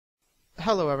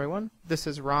Hello everyone, this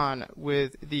is Ron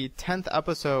with the 10th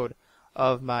episode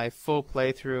of my full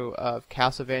playthrough of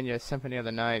Castlevania Symphony of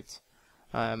the Night.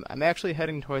 I'm actually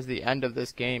heading towards the end of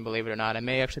this game, believe it or not. I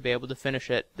may actually be able to finish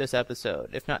it this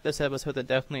episode. If not this episode, then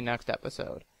definitely next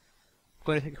episode. I'm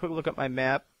going to take a quick look at my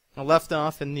map. I left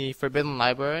off in the Forbidden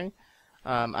Library.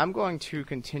 I'm going to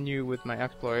continue with my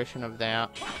exploration of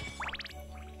that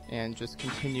and just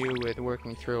continue with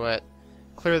working through it.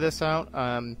 Clear this out.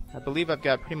 I believe I've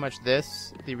got pretty much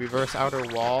this, the reverse outer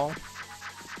wall,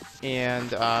 and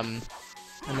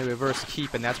the reverse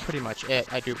keep, and that's pretty much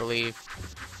it, I do believe.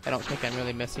 I don't think I'm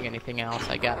really missing anything else.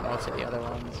 I got most of the other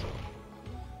ones.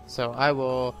 So I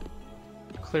will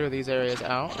clear these areas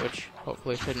out, which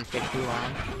hopefully shouldn't take too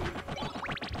long.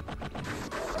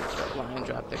 Line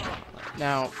drop the gauntlet.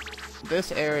 Now,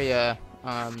 this area,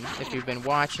 if you've been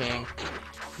watching,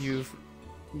 you've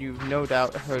no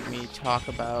doubt heard me talk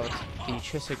about the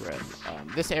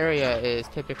Chisagrin. This area is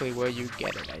typically where you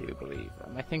get it, I do believe.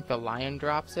 I think the lion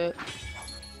drops it,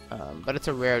 but it's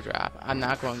a rare drop. I'm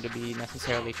not going to be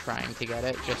necessarily trying to get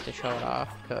it just to show it off,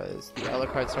 because the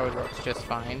Alucard sword works just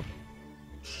fine,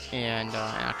 and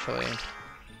actually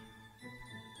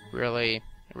really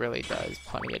does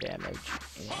plenty of damage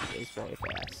and is very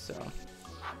fast. So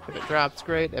if it drops,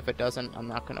 great. If it doesn't, I'm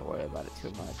not going to worry about it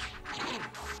too much.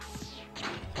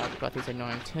 Talk about these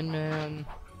annoying Tin Men.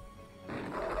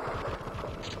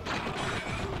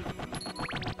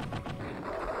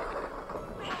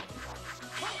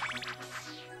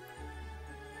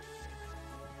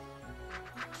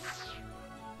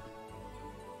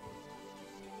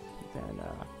 Then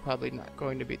probably not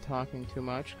going to be talking too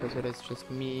much because it is just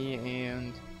me,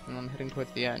 and I'm heading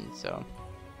towards the end, so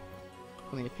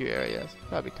only a few areas.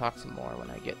 Probably talk some more when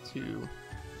I get to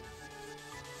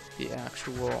the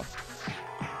actual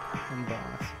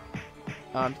boss.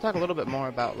 To talk a little bit more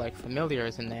about like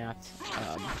familiars in that,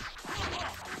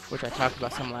 which I talked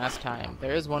about some last time.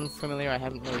 There is one familiar I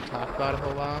haven't really talked about a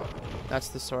whole lot. That's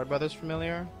the Sword Brothers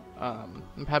familiar.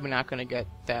 I'm probably not going to get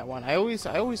that one. I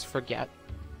always forget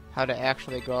how to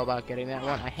actually go about getting that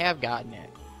one. I have gotten it.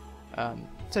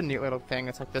 It's a neat little thing.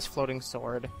 It's like this floating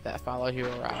sword that follows you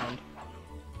around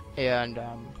and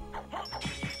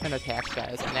attacks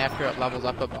guys, and after it levels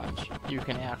up a bunch, you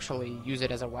can actually use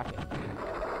it as a weapon.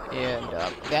 And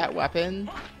that weapon,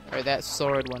 or that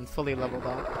sword, when fully leveled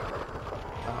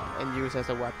up and used as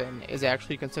a weapon, is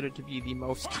actually considered to be the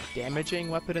most damaging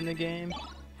weapon in the game.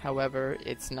 However,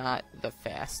 it's not the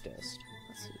fastest.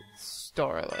 Let's see,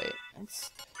 Starlight.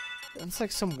 It's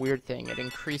like some weird thing. It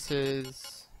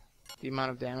increases the amount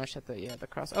of damage that the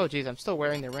cross. Oh, geez, I'm still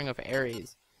wearing the Ring of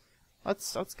Ares.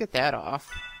 Let's get that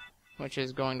off, which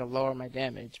is going to lower my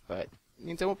damage, but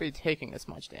means I won't be taking as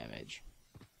much damage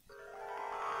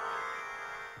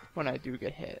when I do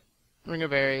get hit. Ring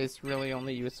of Ares really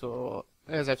only useful,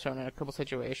 as I've shown in a couple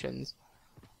situations,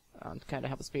 to kind of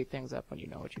help speed things up when you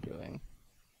know what you're doing.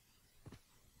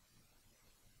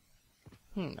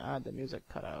 Odd, the music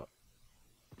cut out.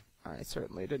 I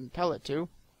certainly didn't tell it to.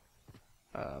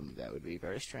 That would be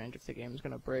very strange if the game's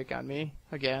gonna break on me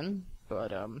again,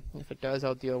 but if it does,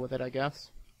 I'll deal with it, I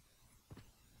guess.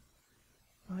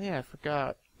 Oh yeah, I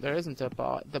forgot. There isn't a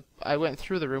boss. I went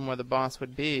through the room where the boss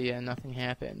would be, and nothing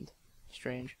happened.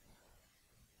 Strange.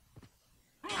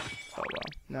 Oh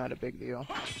well, not a big deal.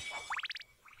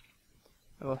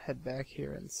 I will head back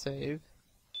here and save.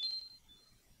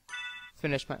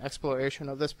 Finish my exploration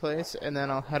of this place, and then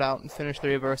I'll head out and finish the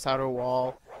reverse outer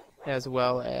wall, as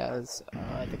well as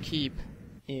the keep,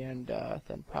 and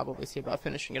then probably see about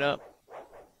finishing it up.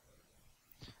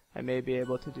 I may be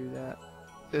able to do that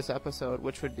this episode,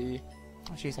 which would be...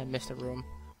 Oh jeez, I missed a room.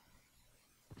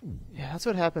 Yeah, that's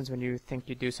what happens when you think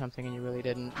you do something and you really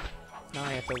didn't. Now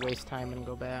I have to waste time and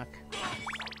go back.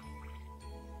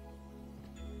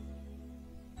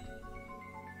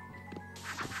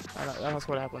 That's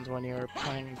what happens when you're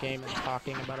playing a game and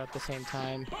talking about it at the same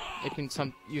time. It can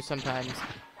you sometimes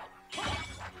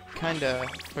kind of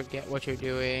forget what you're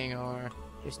doing, or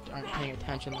just aren't paying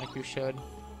attention like you should.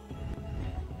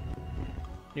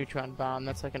 Neutron bomb,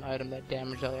 that's like an item that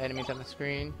damages all the enemies on the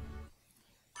screen.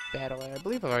 Battle air, I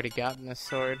believe I've already gotten this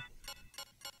sword.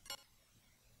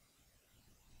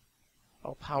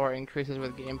 Oh, power increases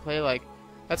with gameplay, like,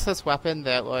 that's this weapon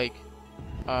that, like,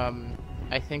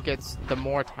 I think it's the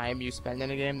more time you spend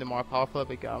in a game, the more powerful it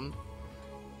becomes.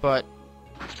 But,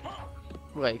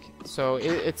 like, so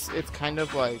it's kind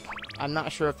of like, I'm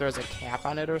not sure if there's a cap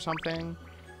on it or something,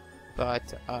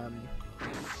 but,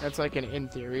 that's like an in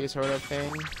theory sort of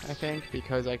thing, I think,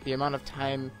 because like the amount of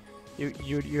time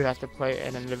you have to play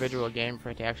an individual game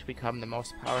for it to actually become the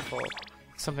most powerful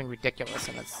something ridiculous,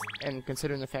 and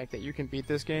considering the fact that you can beat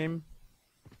this game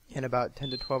in about 10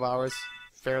 to 12 hours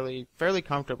fairly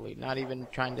comfortably, not even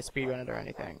trying to speedrun it or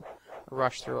anything,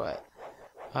 rush through it.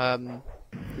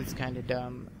 It's kind of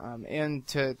dumb. And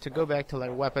to go back to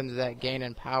like weapons that gain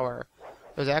in power,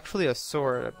 there's actually a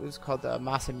sword. It was called the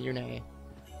Masamune,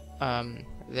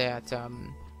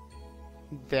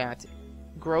 that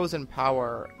grows in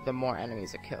power the more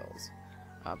enemies it kills.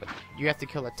 But you have to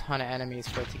kill a ton of enemies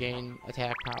for it to gain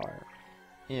attack power.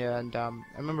 And I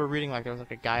remember reading, like, there was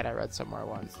like a guide I read somewhere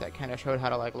once that kind of showed how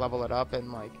to like level it up,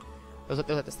 and like there's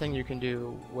like this thing you can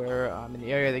do where in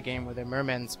the area of the game where the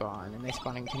mermen spawn, and they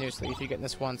spawn continuously. If you get in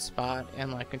this one spot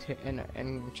and like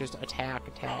and just attack,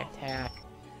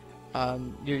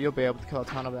 you'll be able to kill a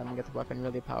ton of them and get the weapon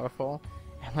really powerful.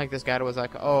 And like this guy was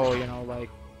like, oh, you know, like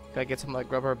gotta get some like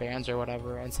rubber bands or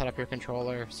whatever and set up your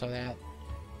controller so that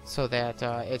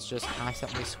it's just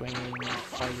constantly swinging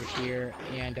while you're here,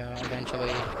 and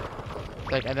eventually,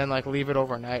 like, and then like leave it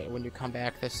overnight. When you come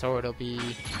back, this sword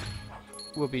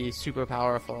will be super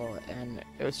powerful. And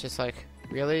it was just like,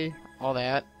 really, all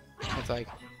that? It's like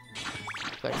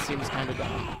seems kind of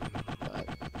dumb, but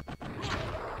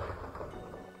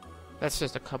that's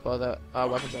just a couple of the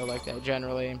weapons I like that.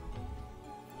 Generally,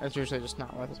 it's usually just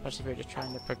not worth it, especially if you're just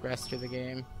trying to progress through the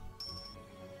game.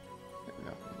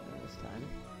 Nothing this time.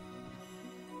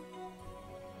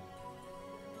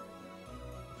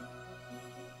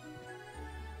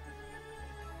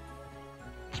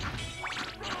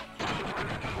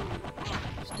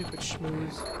 Stupid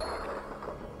schmooze.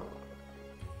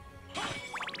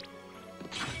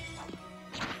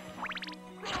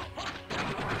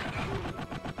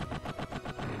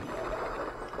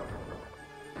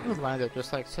 Those lions are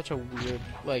just like such a weird,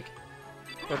 like,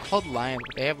 they're called lions,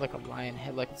 but they have like a lion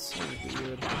head, like it's so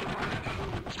weird.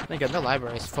 And again, the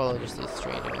library is full of just these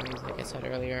strange enemies, like I said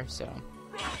earlier, so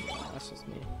that's just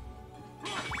me.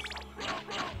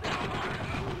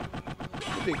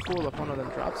 It'd be cool if one of them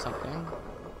dropped something.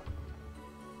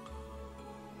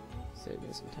 Save me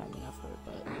some time and effort,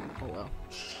 but oh well.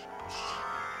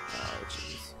 Oh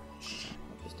jeez.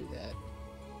 I'll just do that.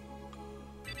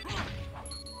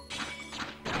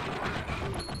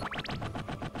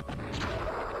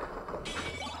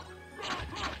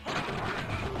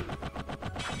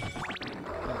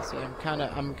 Yeah, see,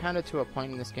 I'm kinda to a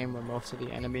point in this game where most of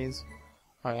the enemies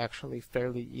are actually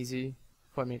fairly easy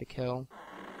for me to kill.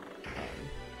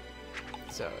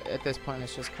 So at this point,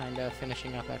 it's just kind of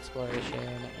finishing up exploration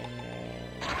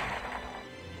and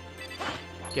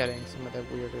getting some of the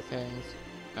weirder things.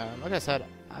 Like I said,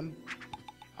 I'm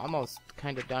almost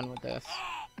kind of done with this.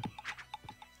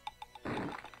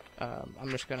 I'm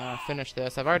just gonna finish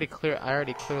this. I already cleared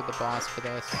the boss for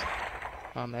this,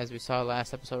 as we saw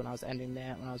last episode when I was ending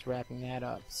that, when I was wrapping that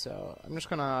up. So I'm just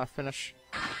gonna finish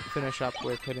up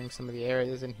with hitting some of the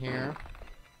areas in here,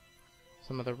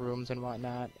 some of the rooms and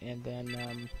whatnot, and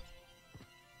then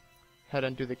head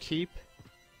and do the keep.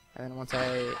 And then once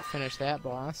I finish that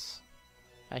boss,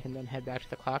 I can then head back to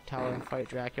the clock tower and fight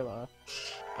Dracula.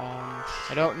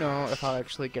 I don't know if I'll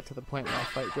actually get to the point where I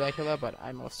fight Dracula, but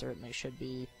I most certainly should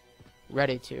be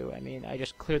ready to. I mean, I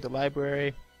just cleared the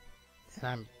library, and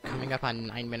I'm coming up on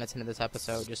 9 minutes into this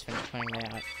episode, just finished playing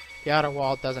that. The Outer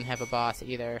Wall doesn't have a boss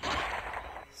either,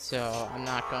 so I'm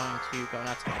not going to go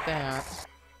nuts about that.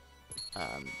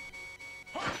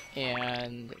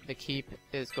 And the keep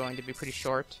is going to be pretty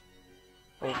short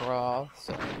overall,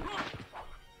 so...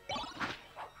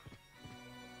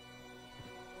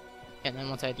 And then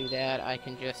once I do that, I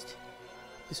can just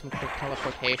do some quick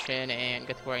teleportation and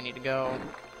get to where I need to go.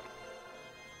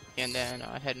 And then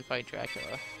head and fight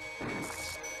Dracula.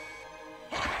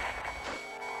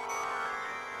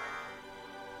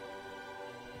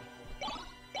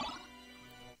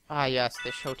 Ah yes,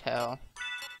 this hotel.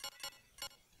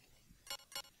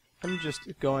 I'm just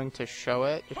going to show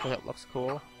it because it looks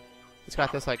cool. It's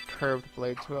got this like curved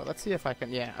blade to it. Let's see if I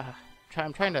can, yeah,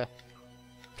 I'm trying to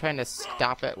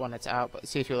stop it when it's out, but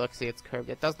see if you look, see it's curved.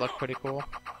 It does look pretty cool,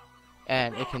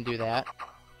 and it can do that,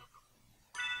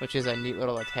 which is a neat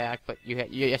little attack. But you have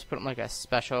to put in like a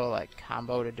special like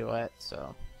combo to do it,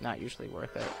 so not usually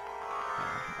worth it.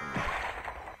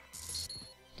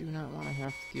 Do not want to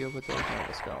have to deal with those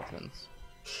Nova Skeletons.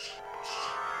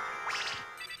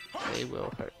 They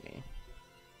will hurt me.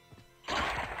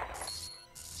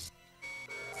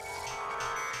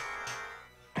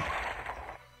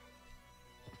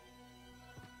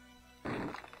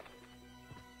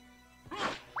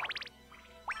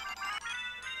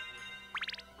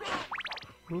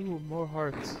 Ooh, more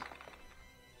hearts.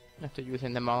 After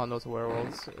using them all on those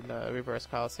werewolves in the reverse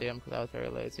Coliseum because I was very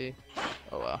lazy.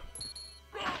 Oh well.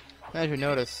 As you're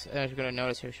going to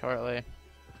notice here shortly,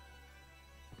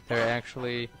 there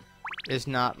actually is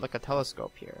not like a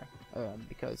telescope here,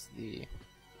 because the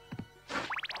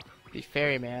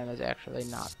ferryman is actually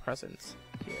not present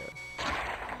here.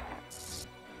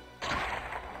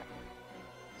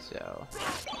 So,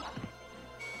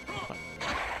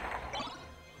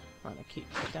 want to keep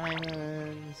the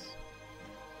diamonds.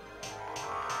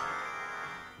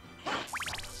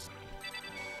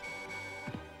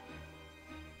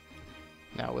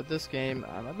 Now with this game,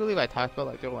 I believe I talked about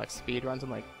like doing like speed runs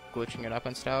and like glitching it up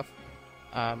and stuff.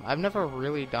 I've never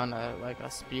really done a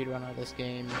speed run of this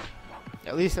game,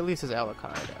 at least as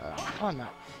Alucard. Oh,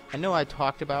 not. I know I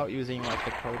talked about using like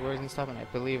the code words and stuff, and I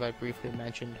believe I briefly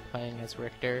mentioned playing as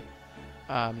Richter.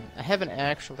 I haven't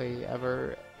actually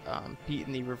ever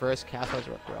beaten the reverse castle as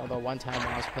Richter, although one time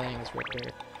when I was playing as Richter,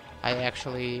 I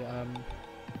actually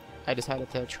I decided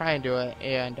to try and do it,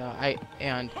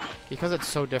 and because it's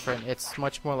so different, it's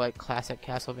much more like classic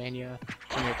Castlevania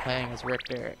when you're playing as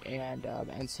Richter, and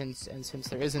since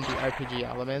there isn't the RPG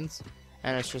elements,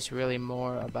 and it's just really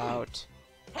more about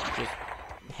just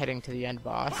heading to the end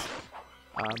boss.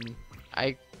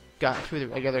 I got through the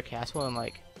regular castle in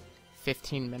like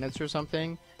 15 minutes or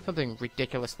something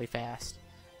ridiculously fast,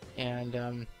 and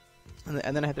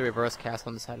then I had the reverse castle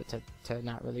and decided to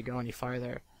not really go any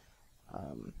farther.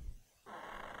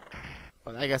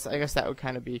 But I guess that would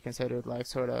kind of be considered like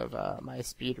sort of my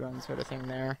speedrun sort of thing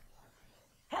there.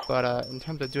 But in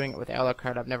terms of doing it with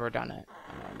Alucard, I've never done it.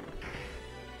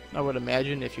 I would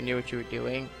imagine if you knew what you were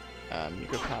doing, you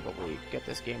could probably get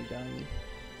this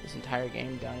entire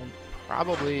game done in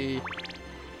probably,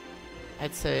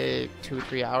 I'd say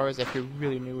 2-3 hours if you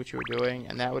really knew what you were doing,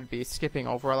 and that would be skipping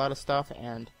over a lot of stuff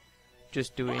and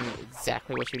just doing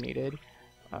exactly what you needed.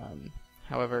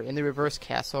 However, in the reverse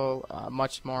castle,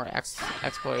 much more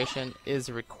exploration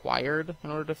is required in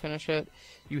order to finish it.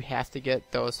 You have to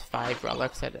get those 5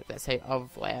 relics that say of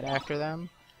Vlad after them,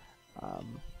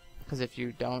 because if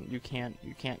you don't, you can't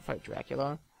fight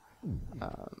Dracula.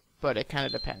 But it kind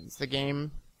of depends. The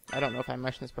game, I don't know if I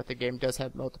mentioned this, but the game does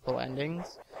have multiple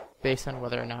endings based on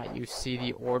whether or not you see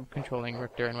the orb controlling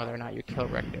Richter and whether or not you kill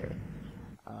Richter.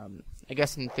 I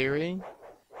guess in theory,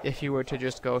 if you were to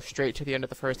just go straight to the end of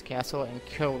the first castle and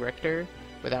kill Richter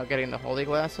without getting the holy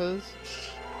glasses,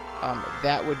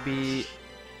 that would be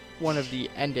one of the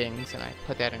endings, and I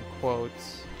put that in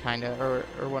quotes, kinda,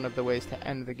 or one of the ways to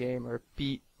end the game, or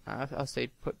beat, I'll say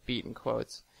put beat in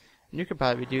quotes. And you could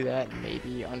probably do that in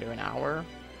maybe under an hour,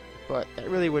 but that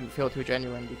really wouldn't feel too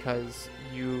genuine because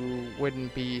you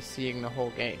wouldn't be seeing the whole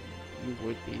game. You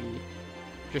would be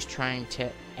just trying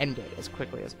to end it as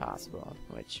quickly as possible,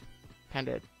 which kind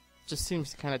of just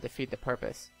seems to kind of defeat the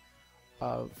purpose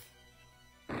of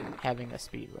having a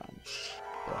speed run.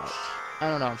 But I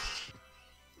don't know.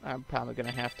 I'm probably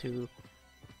gonna have to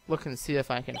look and see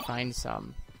if I can find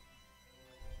some,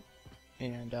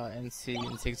 and see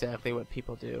exactly what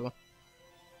people do.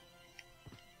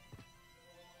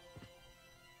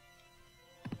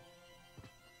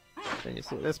 Then you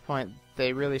see at this point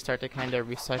they really start to kind of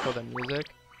recycle the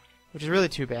music, which is really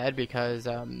too bad because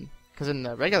in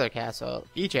the regular castle,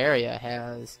 each area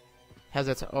has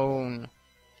its own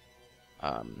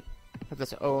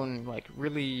like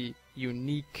really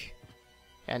unique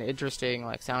and interesting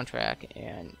like soundtrack,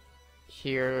 and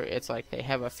here it's like they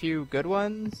have a few good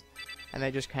ones and they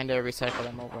just kind of recycle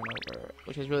them over and over,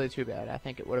 which is really too bad. I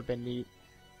think it would have been neat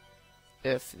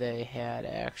if they had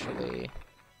actually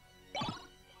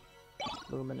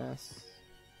luminous.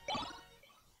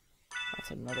 That's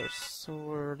another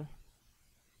sword.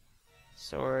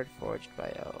 Sword forged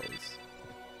by elves.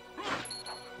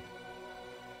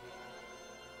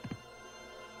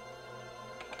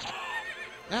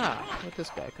 Ah, where'd this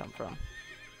guy come from?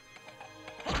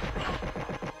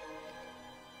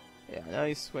 Yeah,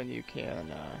 nice when you can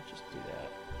just do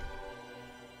that.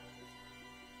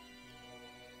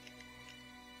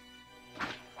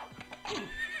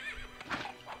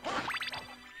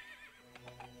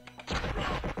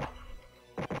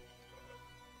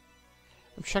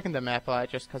 I'm checking the map a lot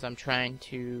just because I'm trying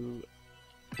to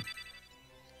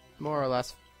more or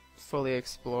less fully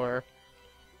explore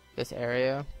this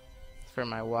area for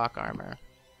my walk armor,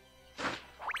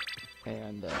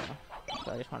 and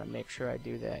so I just want to make sure I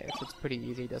do that. It's pretty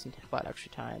easy, doesn't take a lot of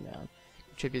extra time, and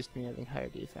contributes to me having higher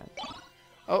defense.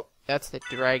 Oh, that's the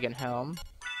dragon helm.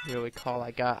 You'll recall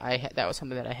that was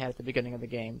something that I had at the beginning of the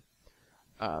game.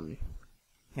 I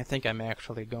think I'm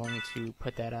actually going to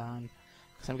put that on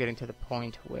because I'm getting to the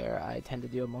point where I tend to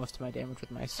deal most of my damage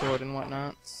with my sword and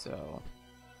whatnot, so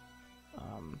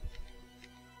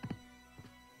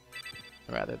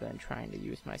rather than trying to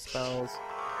use my spells.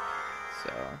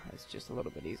 so it's just a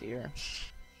little bit easier.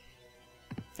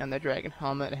 And the Dragon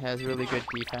Helmet has really good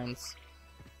defense,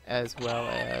 as well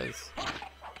as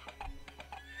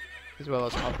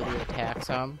help with your attack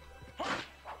some.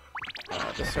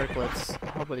 The circlets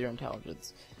help with your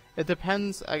intelligence. It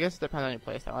depends. I guess it depends on your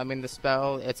playstyle. I mean, the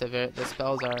spells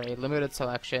are a limited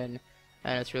selection,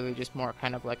 and it's really just more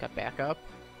kind of like a backup.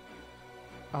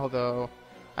 Although,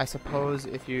 I suppose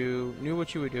if you knew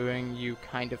what you were doing, you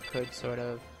kind of could sort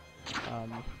of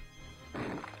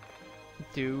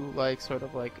do like sort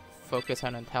of like focus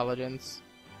on intelligence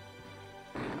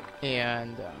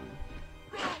and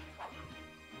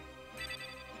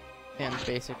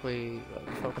basically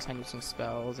focus on using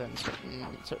spells and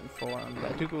certain forms.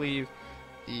 I do believe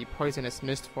the poisonous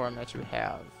mist form that you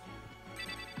have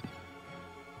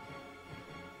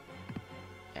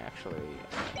actually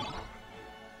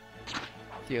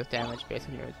deals damage based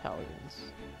on your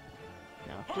intelligence.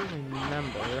 Now,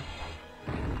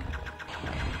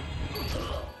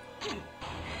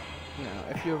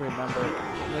 if you remember,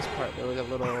 in this part there was a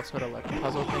little sort of like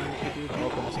puzzle thing you could do to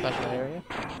open a special area.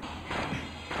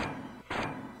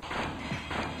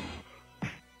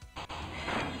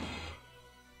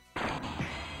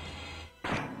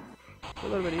 It's a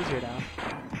little bit easier now,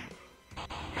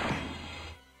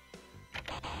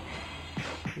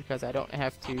 because I don't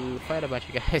have to fight a bunch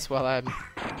of guys while I'm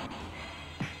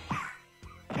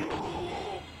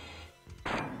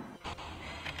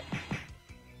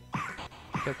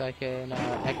I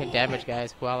can damage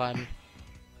guys while I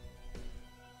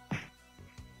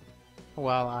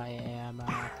am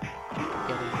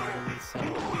getting items, so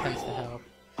it tends to help.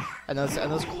 And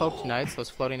those cloaked knights, those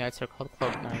floating knights, are called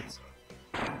cloaked knights.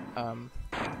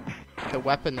 The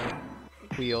weapon they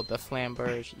wield, the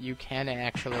flamberge, you can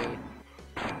actually.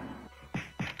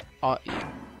 I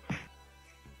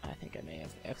think I may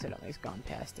have accidentally gone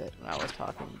past it when I was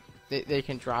talking. They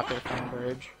can drop their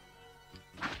flamberge.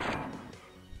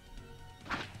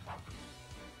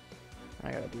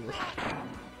 I gotta do this.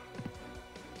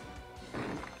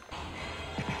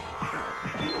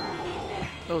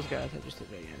 Those guys are just a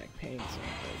gigantic pain, so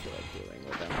I feel like dealing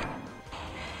with them.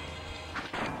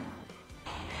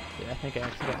 Yeah, I think I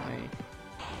accidentally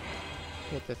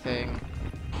hit the thing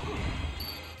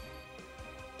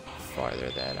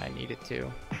farther than I needed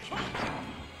to,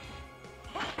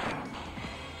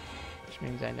 which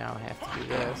means I now have to do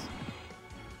this.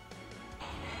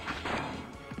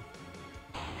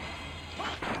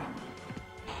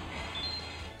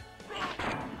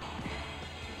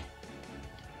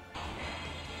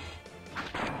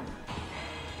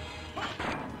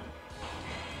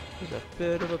 There's a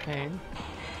bit of a pain.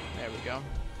 There we go.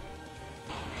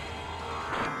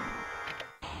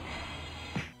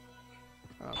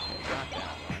 Okay, got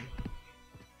that one.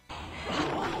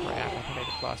 Crap, I think I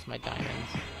just lost my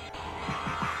diamonds.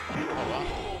 Oh well.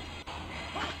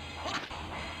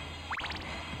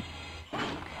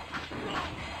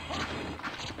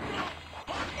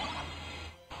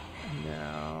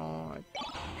 No,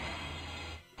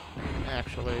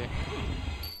 actually,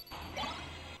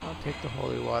 I'll take the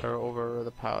holy water over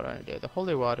the powder any day. The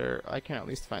holy water I can at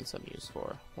least find some use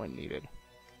for when needed.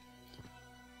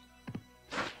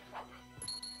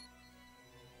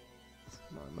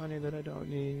 Some more money that I don't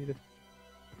need.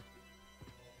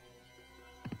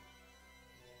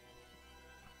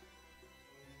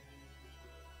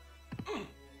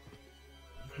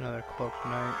 Another cloaked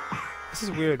knight. This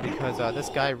is weird because this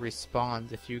guy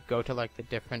respawns if you go to like the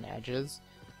different edges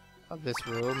of this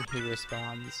room. He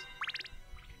respawns.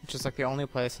 Which is like the only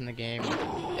place in the game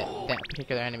that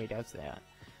particular enemy does that.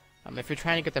 If you're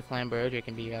trying to get the flamberge, it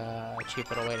can be a cheap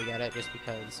little way to get it, just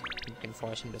because you can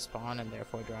force him to spawn and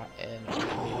therefore drop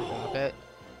it.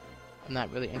 I'm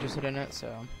not really interested in it,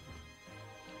 so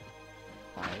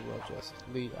I will just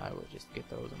leave. I will just get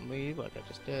those and leave, like I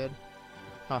just did.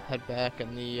 I'll head back,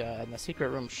 and the secret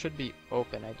room should be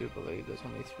open. I do believe there's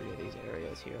only 3 of these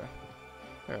areas here,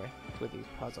 or with these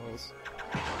puzzles.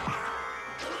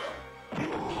 Do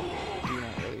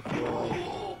not really feel like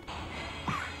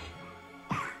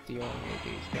dealing with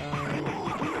these guys.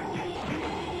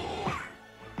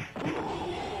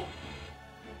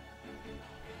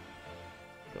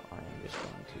 So I am just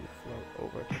going to float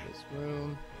over to this room.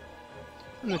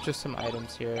 And there's just some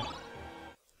items here.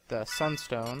 The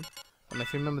Sunstone.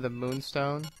 If you remember the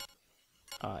Moonstone,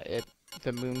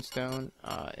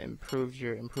 improves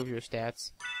your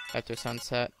stats after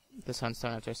sunset. The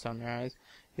Sunstone after sunrise.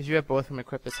 If you have both of them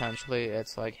equipped, essentially,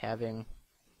 it's like having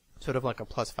sort of like a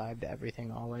 +5 to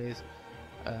everything always.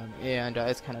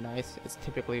 It's kind of nice. It's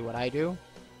typically what I do.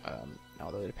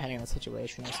 Although depending on the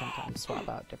situation, I sometimes swap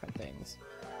out different things.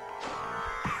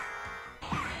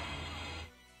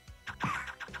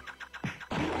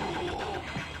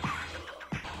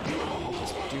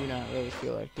 do not really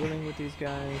feel like dealing with these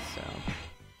guys, so...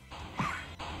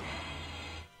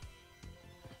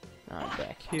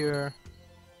 back here.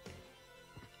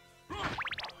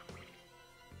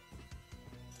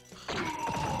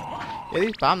 Yeah,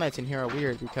 these bomb knights in here are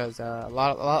weird because a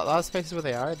lot of spaces where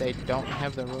they are, they don't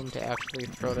have the room to actually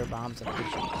throw their bombs at you.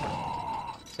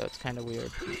 So it's kind of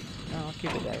weird. No, I'll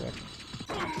keep it direct.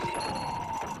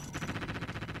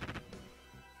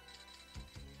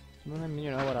 Well, I mean,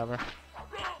 you know, whatever.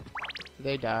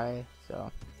 They die,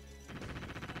 so...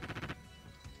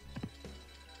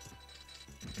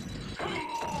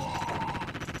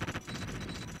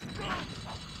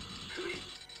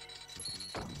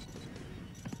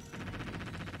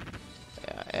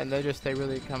 And they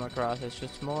really come across as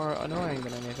just more annoying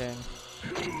than anything.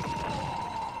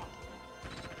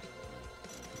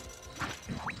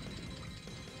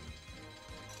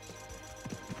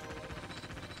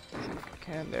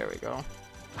 Okay, there we go.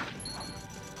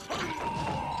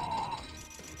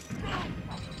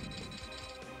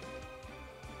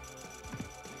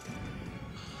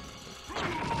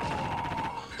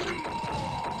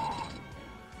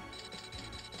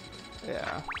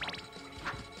 Yeah.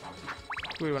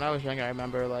 When I was younger, I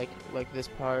remember like this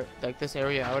part, like this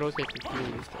area, I would always get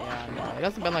confused, and it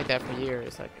hasn't been like that for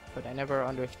years. But I never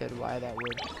understood why that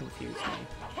would confuse me.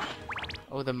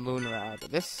 Oh, the moon rod.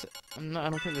 This, I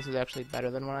don't think this is actually better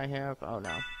than what I have. Oh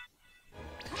no,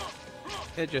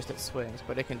 it swings,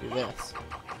 but it can do this.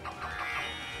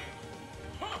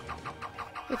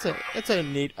 It's a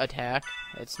neat attack.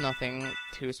 It's nothing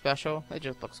too special. It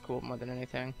just looks cool more than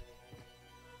anything.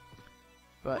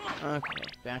 But, okay,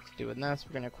 back to doing this.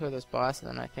 We're gonna clear this boss, and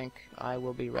then I think I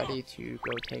will be ready to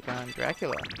go take on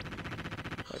Dracula.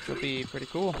 Which will be pretty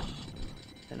cool.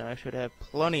 And I should have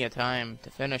plenty of time to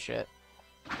finish it.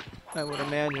 I would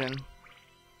imagine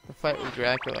the fight with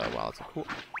Dracula, while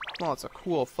it's a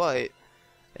cool fight,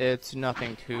 it's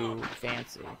nothing too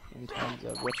fancy in terms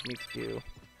of what you need to do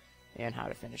and how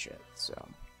to finish it, so...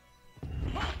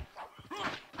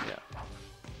 yeah.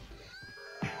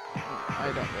 I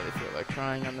don't really feel like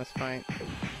trying on this fight.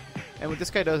 And what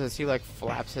this guy does is he like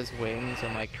flaps his wings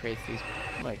and like creates these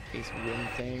wind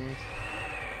things.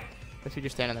 If you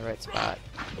just stand in the right spot.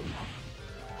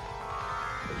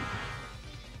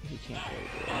 He can't really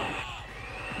do it.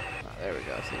 Oh, there we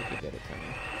go. See if he did it to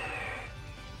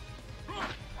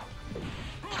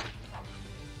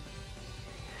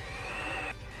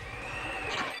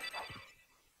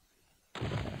me.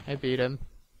 I beat him.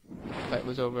 Fight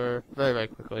was over very, very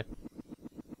quickly.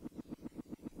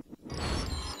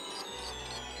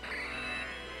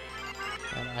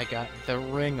 And I got the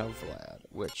Ring of Vlad,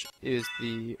 which is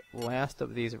the last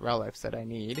of these relics that I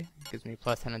need. It gives me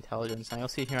plus 10 intelligence. And you'll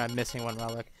see here I'm missing one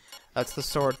relic. That's the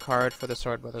sword card for the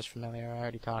Sword Brothers Familiar. I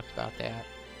already talked about that.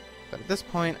 But at this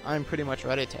point, I'm pretty much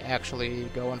ready to actually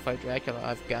go and fight Dracula.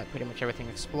 I've got pretty much everything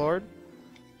explored.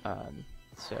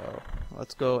 So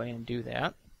let's go and do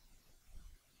that.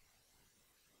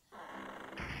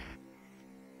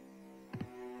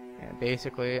 And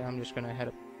basically, I'm just gonna head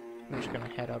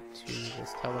up to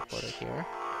this teleporter here,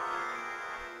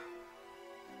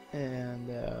 and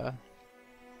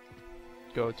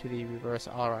go to the reverse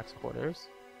Alrock's quarters.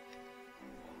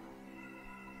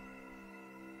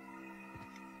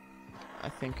 I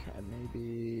think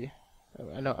maybe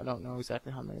I don't know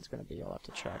exactly how many it's gonna be. I'll have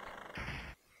to check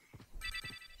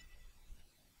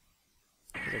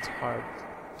because it's hard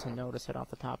to notice it off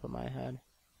the top of my head.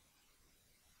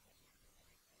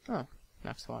 Oh,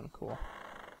 next one, cool.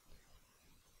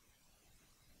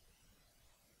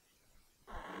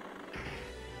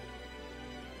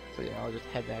 So yeah, I'll just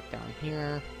head back down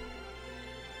here.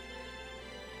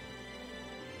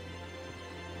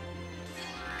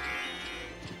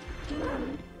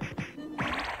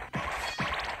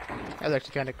 That was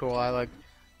actually kind of cool. I like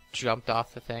jumped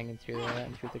off the thing and threw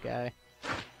the guy.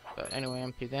 But anyway,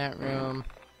 I'm through that room.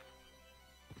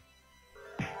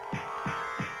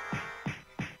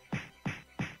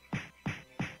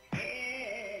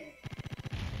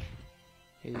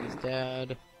 He's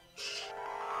dead.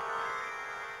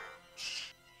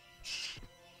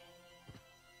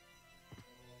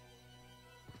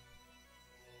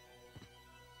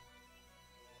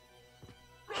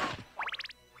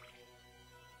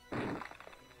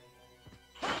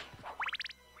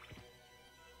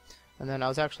 And then I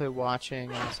was actually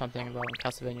watching something about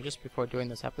Castlevania just before doing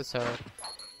this episode,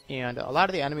 and a lot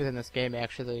of the enemies in this game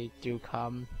actually do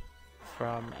come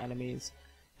from enemies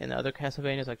in the other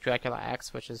Castlevanias, like Dracula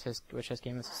X, which this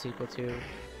game is a sequel to,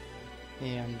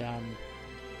 and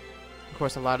of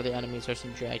course a lot of the enemies just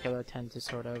in Dracula tend to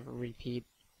sort of repeat.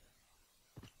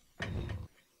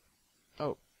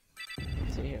 Oh,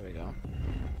 let's see see, here we go.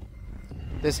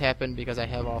 This happened because I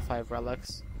have all 5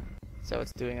 relics, so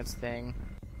it's doing its thing.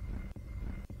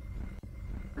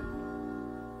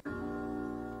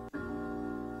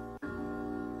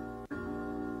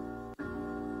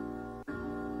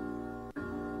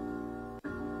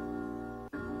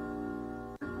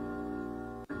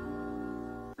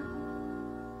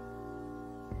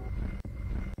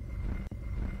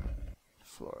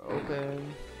 Floor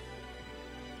open.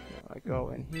 Now I go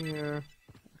in here.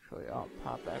 Actually, I'll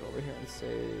pop back over here and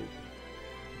save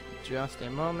just a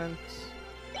moment.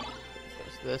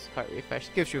 There's this heart refresh.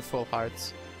 Gives you full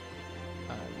hearts.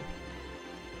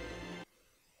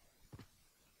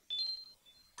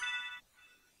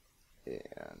 And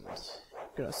I'm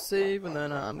gonna save, and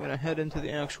then I'm gonna head into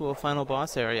the actual final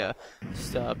boss area.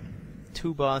 Just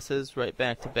 2 bosses right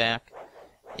back to back.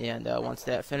 And once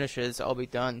that finishes, I'll be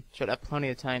done. Should have plenty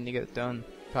of time to get it done.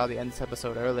 Probably end this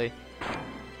episode early.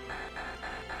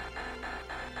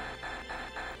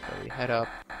 So we head up,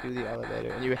 do the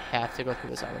elevator, and you have to go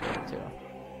through this elevator too.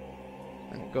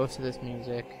 And it goes to this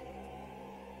music.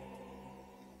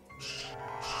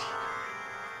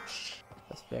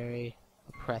 This very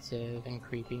oppressive and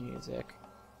creepy music.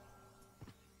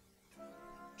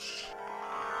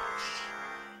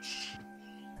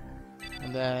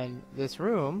 And then this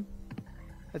room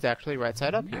is actually right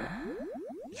side up here.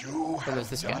 You So there's have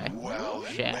this guy, done well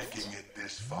in Shaft. making it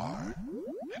this far.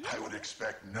 I would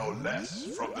expect no less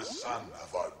from the son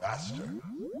of our master.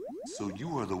 So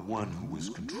you are the one who is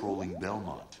controlling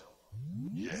Belmont.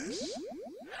 Yes,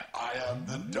 I am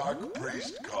the dark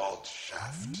priest called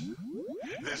Shaft.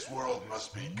 This world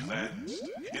must be cleansed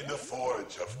in the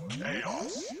forge of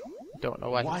chaos. Don't know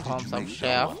why Why he calls did you himself make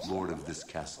Shaft. Belmont lord of this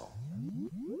castle?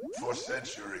 For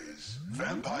centuries,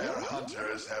 vampire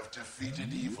hunters have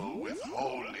defeated evil with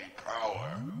holy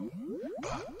power.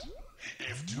 But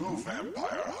if 2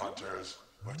 vampire hunters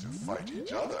were to fight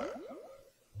each other,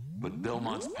 But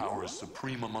Belmont's power is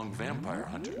supreme among vampire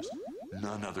hunters.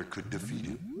 None other could defeat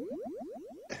him.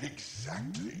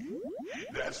 exactly.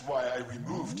 That's why I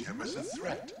removed him as a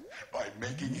threat, by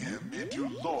making him into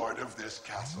lord of this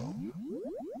castle.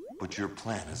 But your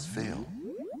plan has failed.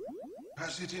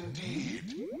 Has it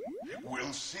indeed?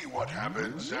 We'll see what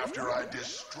happens after I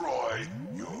destroy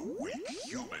your weak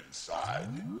human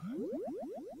side.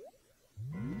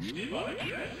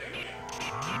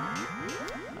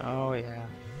 Oh yeah,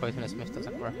 poisonous mist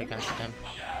doesn't work against him.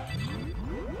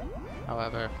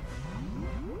 However,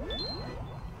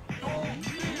 I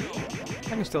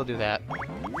can still do that.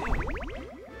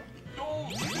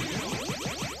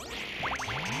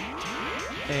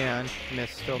 And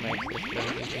mist still makes this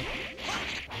really easy.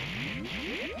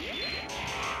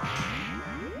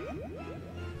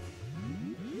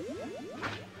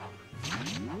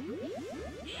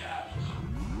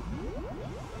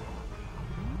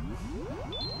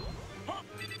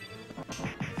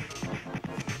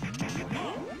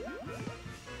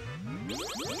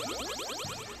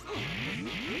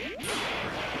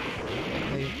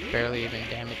 They barely even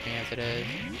damage me as it is.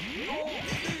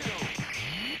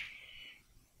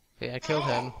 See, I killed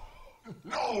him.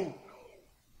 No!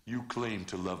 You claim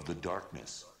to love the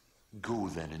darkness. Go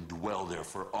then and dwell there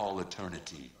for all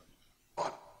eternity.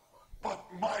 But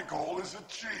my goal is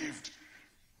achieved.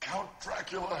 Count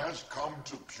Dracula has come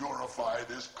to purify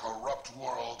this corrupt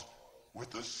world with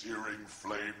the searing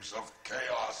flames of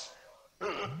chaos.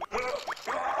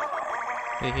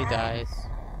 See, he dies.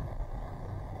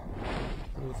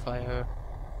 Blue fire.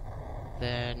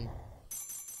 Then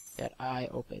that eye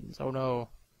opens. Oh no.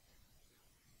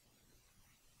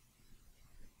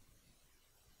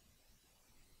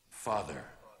 Father,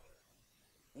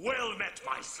 Well met,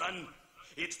 my son.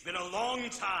 It's been a long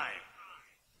time.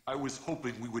 I was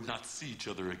hoping we would not see each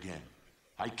other again.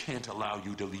 I can't allow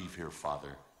you to leave here,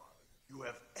 Father. You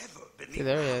have ever been See, the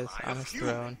there he is, ally on of his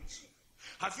throne. humans.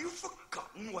 Have you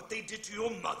forgotten what they did to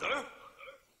your mother?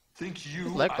 Think you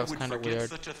His leg I looks would kinda forget weird.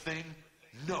 such a thing?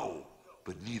 No,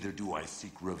 but neither do I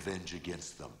seek revenge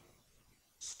against them.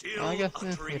 Still I guess,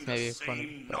 uttering guess maybe the it's funny,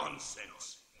 same but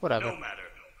nonsense. whatever. No matter.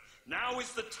 Now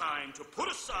is the time to put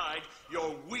aside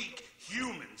your weak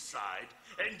human side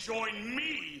and join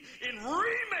me in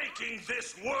remaking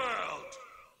this world.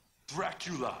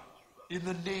 Dracula, in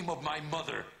the name of my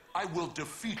mother, I will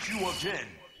defeat you again.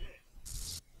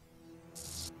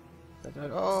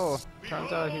 Oh,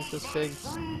 turns out he's this big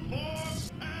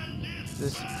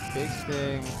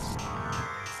thing.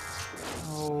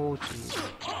 Oh, jeez.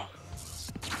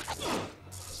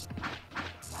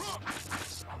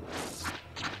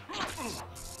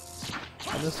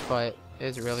 And this fight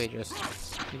is really just,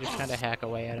 you just kind of hack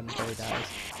away at him until he dies.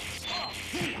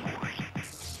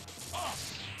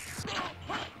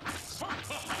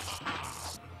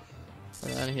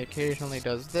 And then he occasionally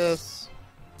does this.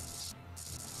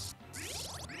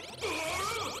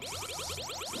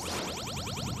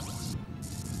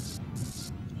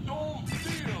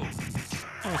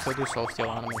 Oh, so I do Soul Steal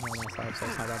on him and heal myself, so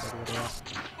it's not that big of a deal.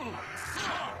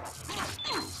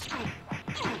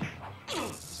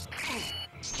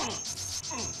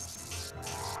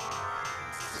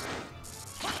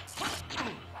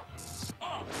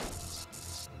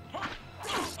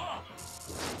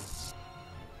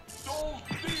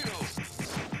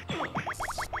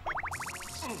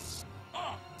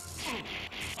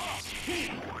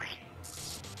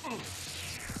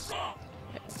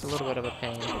 Yeah, it's a little bit of a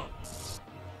pain.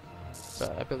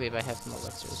 But I believe I have some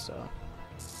elixirs, so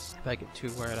if I get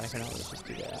too worried, I can always just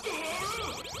do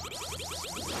that.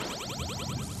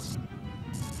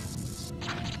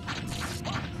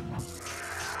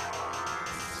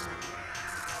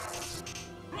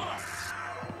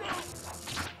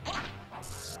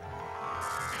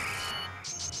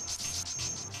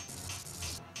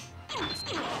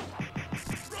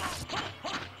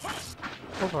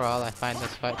 Overall, I find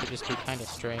this fight to just be kind of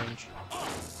strange.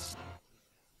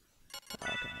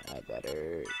 Okay, I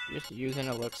better just use an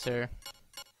elixir.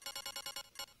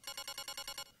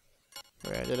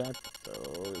 Where did I put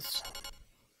those?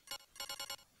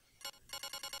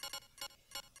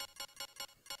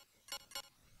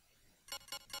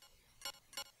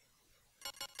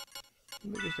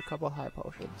 Maybe just a couple high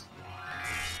potions.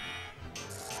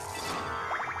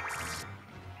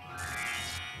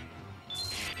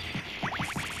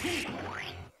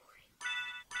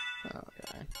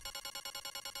 Okay.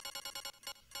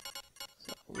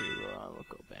 So we'll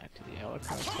go back to the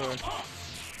eloquent sword.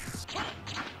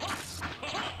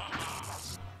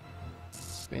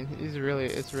 I mean,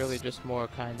 it's really just more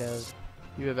kind of,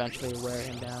 you eventually wear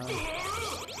him down.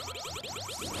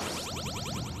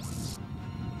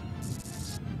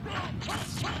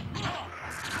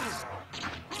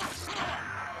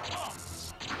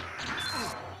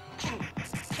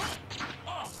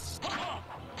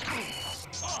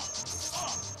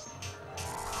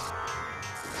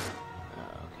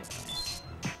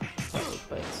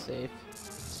 Safe.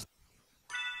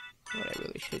 What I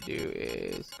really should do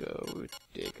is go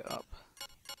dig up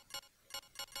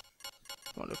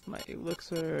one of my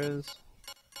elixirs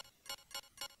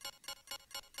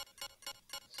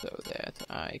so that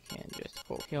I can just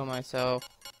full heal myself.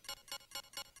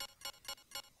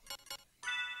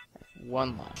 I have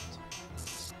one left.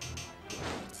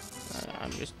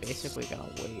 I'm just basically gonna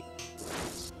wait.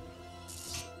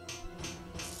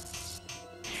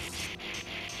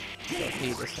 So if he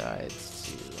decides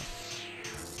to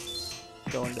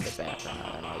go into the background,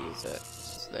 then I'll use it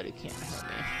so that he can't hurt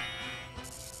me.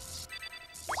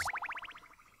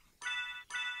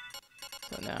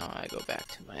 So now I go back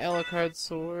to my Alucard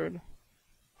sword.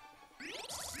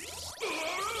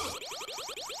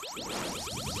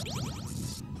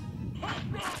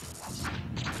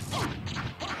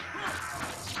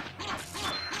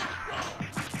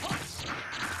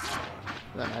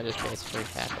 Then I just basically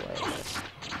hack away at this.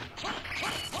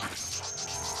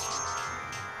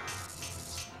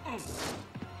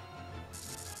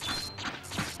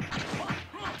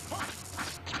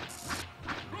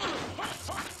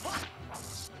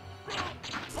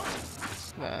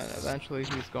 Then eventually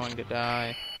he's going to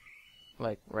die,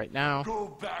 like right now.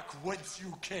 Go back whence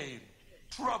you came.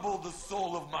 Trouble the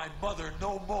soul of my mother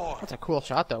no more. That's a cool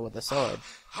shot though with the sword.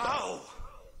 How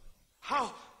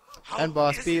End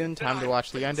boss is beaten, it that time to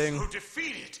watch the I've been ending. so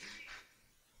defeated?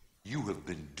 You have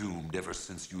been doomed ever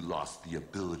since you lost the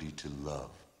ability to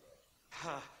love.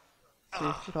 See,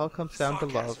 it all comes down to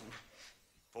love. Sarcasm.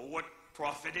 For what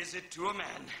profit is it to a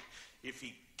man if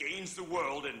he gains the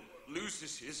world and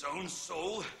loses his own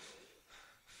soul?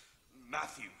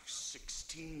 Matthew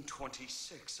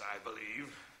 16:26, I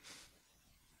believe.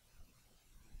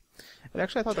 But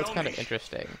actually, I thought that's Tell kind me, of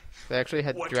interesting. They actually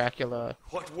had Dracula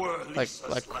What were like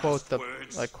Lisa's quote last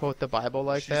words? the Bible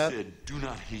like She that. said, do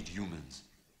not hate humans.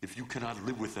 If you cannot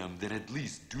live with them, then at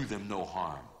least do them no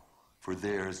harm. For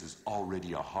theirs is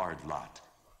already a hard lot.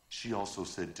 She also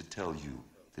said to tell you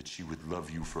that she would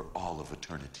love you for all of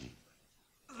eternity.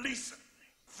 Lisa,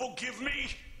 forgive me.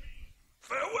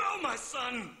 Farewell, my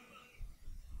son.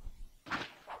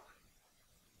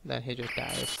 Then he just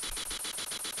dies.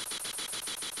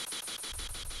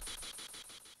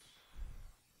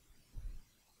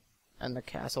 And the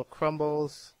castle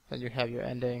crumbles, and you have your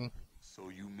ending. So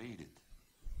you made it.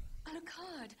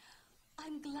 Alucard,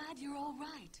 I'm glad you're all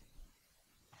right.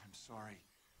 I'm sorry.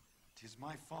 'Tis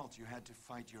my fault you had to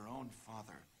fight your own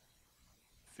father.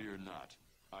 Fear not.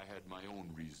 I had my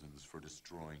own reasons for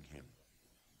destroying him.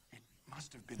 It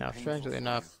must have been Now, painful strangely for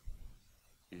enough,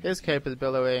 His cape is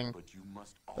billowing. But you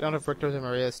must I don't know if always Victor's and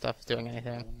remember Maria's stuff is doing the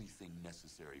anything. only thing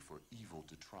necessary for evil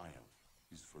to triumph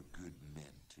is for good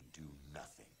men to do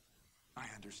nothing. I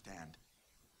understand.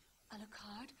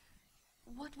 Alucard,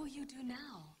 what will you do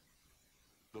now?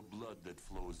 The blood that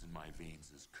flows in my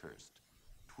veins is cursed.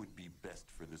 'Twould be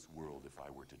best for this world if I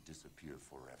were to disappear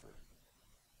forever.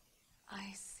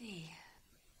 I see.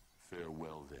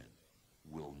 Farewell then.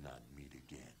 We'll not meet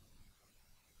again.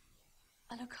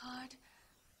 Alucard,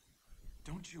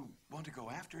 Don't you want to go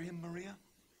after him, Maria?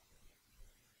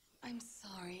 I'm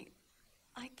sorry.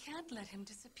 I can't let him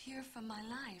disappear from my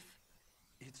life.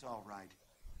 It's all right.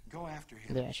 Go after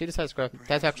him. Yeah, she decides to go.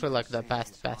 That's actually like the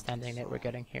best ending that we're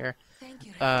getting here. Thank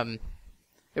you.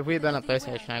 If we had been on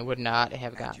PlayStation, I would not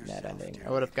have gotten that ending. I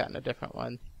would have gotten a different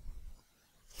one.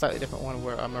 Slightly different one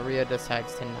where Maria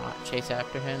decides to not chase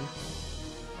after him.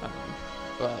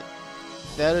 But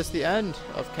that is the end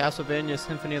of Castlevania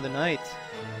Symphony of the Night.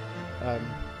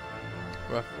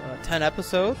 We're 10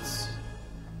 episodes.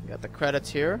 We got the credits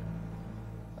here.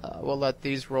 We'll let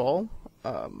these roll.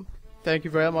 Thank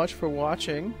you very much for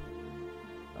watching.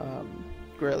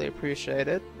 Greatly appreciate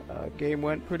it. Game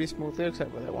went pretty smoothly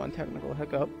except for that one technical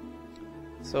hiccup.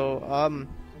 So,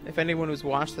 if anyone who's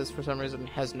watched this for some reason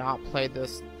has not played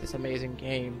this amazing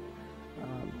game,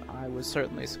 I would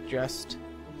certainly suggest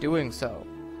doing so.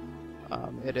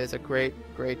 It is a great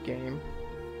game.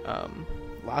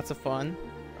 Lots of fun.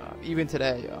 Even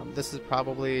today, this is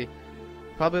probably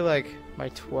like my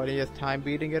 20th time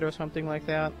beating it or something like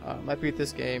that. I beat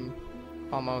this game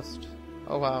almost.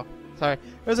 Oh wow, sorry,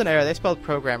 there's an error. They spelled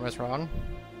programmers wrong.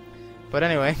 But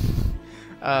anyway,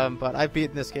 but I've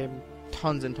beaten this game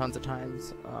tons and tons of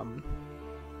times,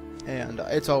 and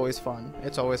it's always fun.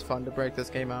 It's always fun to break this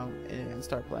game out and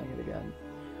start playing it again.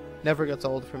 Never gets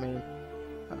old for me.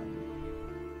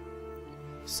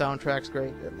 Soundtrack's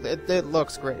great. It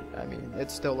looks great. I mean,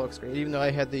 it still looks great. Even though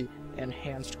I had the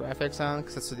enhanced graphics on,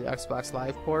 because this is the Xbox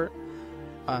Live port,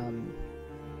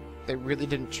 they really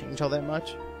didn't change all that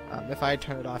much. If I had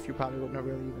turned it off, you probably wouldn't have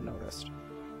really even noticed.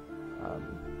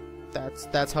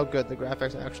 That's how good the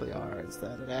graphics actually are, is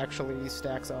that it actually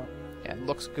stacks up and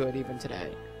looks good even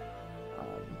today.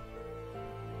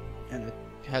 And it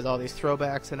has all these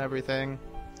throwbacks and everything.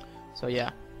 So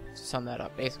yeah, to sum that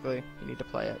up, basically, you need to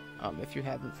play it. If you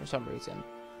haven't for some reason,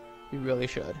 you really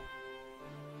should.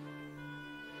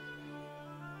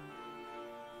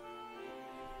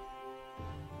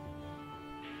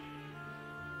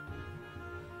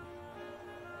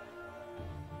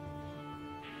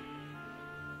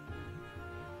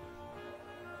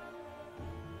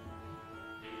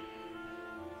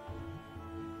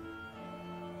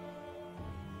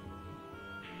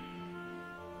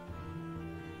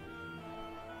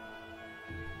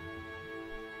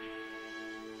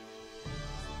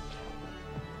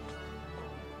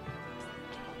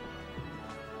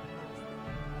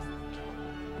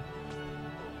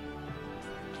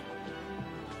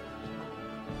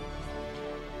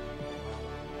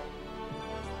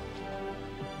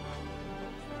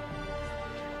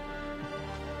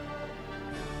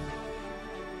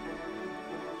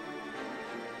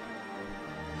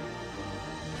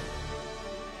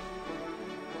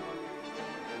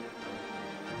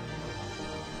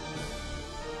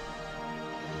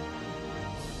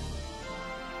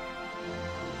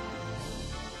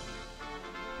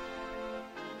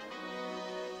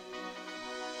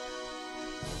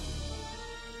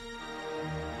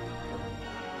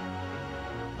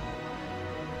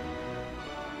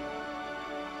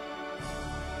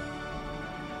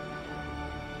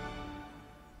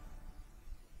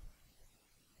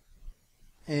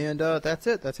 And that's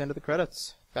it. That's the end of the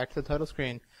credits. Back to the title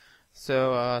screen.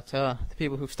 So to the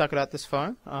people who've stuck it out this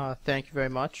far, thank you very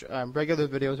much. Regular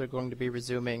videos are going to be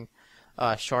resuming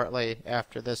shortly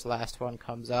after this last one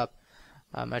comes up.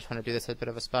 I just want to do this as a bit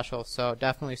of a special, so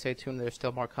definitely stay tuned. There's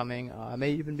still more coming. I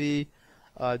may even be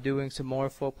doing some more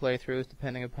full playthroughs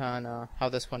depending upon how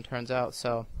this one turns out.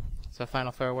 So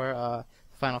final farewell.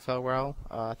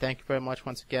 Thank you very much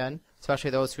once again, especially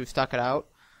those who stuck it out.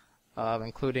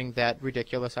 Including that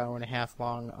ridiculous hour-and-a-half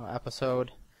long episode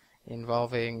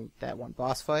involving that one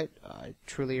boss fight. I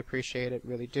truly appreciate it,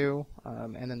 really do.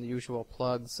 And then the usual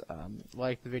plugs,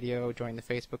 like the video, join the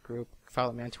Facebook group,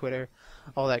 follow me on Twitter,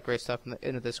 all that great stuff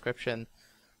in the description.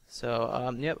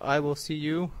 So, yep, I will see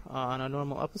you on our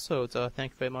normal episodes.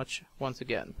 Thank you very much once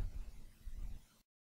again.